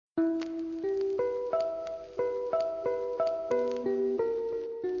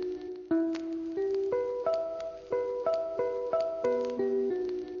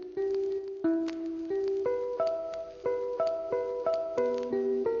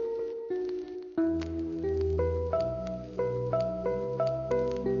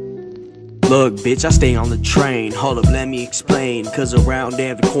Look, bitch, I stay on the train. Hold up, let me explain. Cause around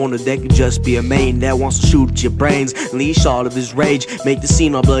every corner there could just be a man that wants to shoot at your brains, unleash all of his rage, make the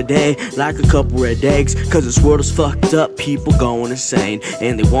scene all bloody like a couple red eggs. Cause this world is fucked up, people going insane,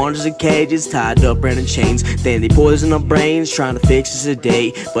 and they want us in cages, tied up in chains. Then they poison our brains, trying to fix us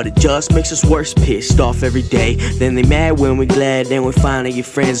today, but it just makes us worse, pissed off every day. Then they mad when we're glad, then we finally get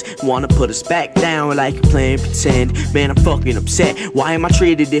friends, wanna put us back down like you're playing pretend. Man, I'm fucking upset, why am I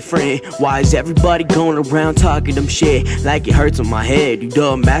treated different? Why is everybody going around talking them shit like it hurts on my head? You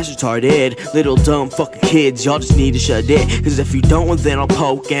dumb ass retarded, little dumb fucking kids, y'all just need to shut it. Cause if you don't, then I'll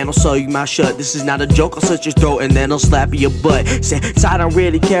poke and I'll sew you mouth shut. This is not a joke, I'll slit your throat and then I'll slap your butt. Since I don't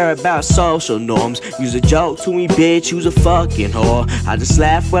really care about social norms, use a joke to me, bitch, use a fucking whore. I just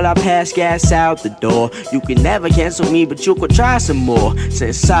laugh when I pass gas out the door. You can never cancel me, but you could try some more.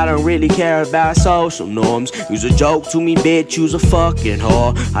 Since I don't really care about social norms, use a joke to me, bitch, use a fucking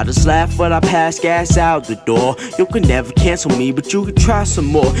whore. I just laugh when I pass gas out the door. You can never cancel me, but you could try some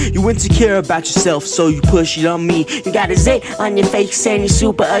more. You insecure about yourself, so you push it on me. You got a zit on your face saying you're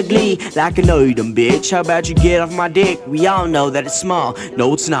super ugly, like I know you dumb bitch. How about you get off my dick? We all know that it's small.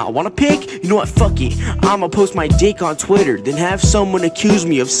 No, it's not. Wanna pick? You know what? Fuck it. I'ma post my dick on Twitter, then have someone accuse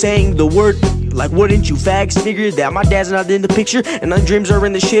me of saying the word. Like, wouldn't you fags figure that my dad's not in the picture and my dreams are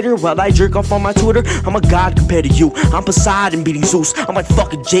in the shitter while I jerk off on my Twitter? I'm a god compared to you. I'm Poseidon beating Zeus. I'm like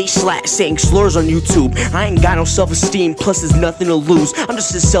fucking J Slat saying slurs on YouTube. I ain't got no self-esteem, plus there's nothing to lose. I'm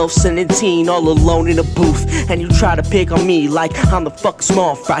just a self-centered teen all alone in a booth, and you try to pick on me like I'm the fucking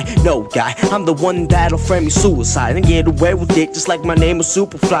small fry. No, guy, I'm the one that'll frame me suicide and get away with it just like my name was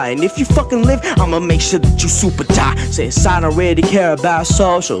Superfly. And if you fucking live, I'ma make sure that you super die. Since I don't really care about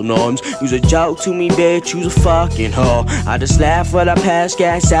social norms, use a joke to me, bitch, use a fucking hoe. I just laugh when I pass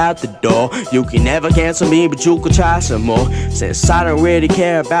gas out the door. You can never cancel me, but you could try some more. Since I don't really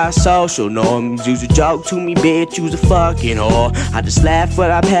care about social norms, use a joke to me, bitch, use a fucking whore. I just laugh when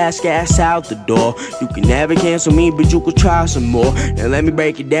I pass gas out the door. You can never cancel me, but you could try some more. Now let me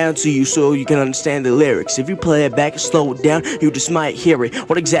break it down to you so you can understand the lyrics. If you play it back and slow it down, you just might hear it.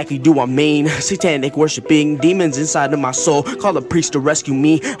 What exactly do I mean? Satanic worshipping demons inside of my soul, call a priest to rescue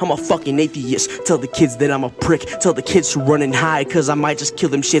me. I'm a fucking atheist. Tell the kids that I'm a prick. Tell the kids to run and hide, cause I might just kill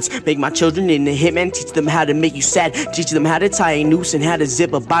them shits. Make my children into hitmen, teach them how to make you sad. Teach them how to tie a noose and how to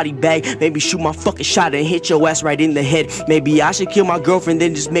zip a body bag. Maybe shoot my fucking shot and hit your ass right in the head. Maybe I should kill my girlfriend,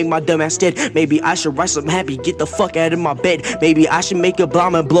 then just make my dumb ass dead. Maybe I should write some happy, get the fuck out of my bed. Maybe I should make a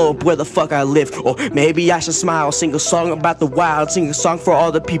bomb and blow up where the fuck I live. Or maybe I should smile, sing a song about the wild, sing a song for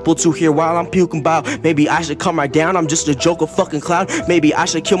all the people to hear while I'm puking bile. Maybe I should come right down, I'm just a joker fucking clown. Maybe I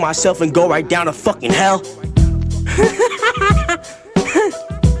should kill myself and go right down to fucking hell.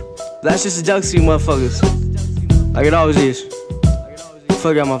 That's just a joke to you motherfuckers, like it always is.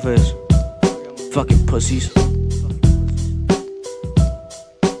 Fuck out my face, fucking pussies.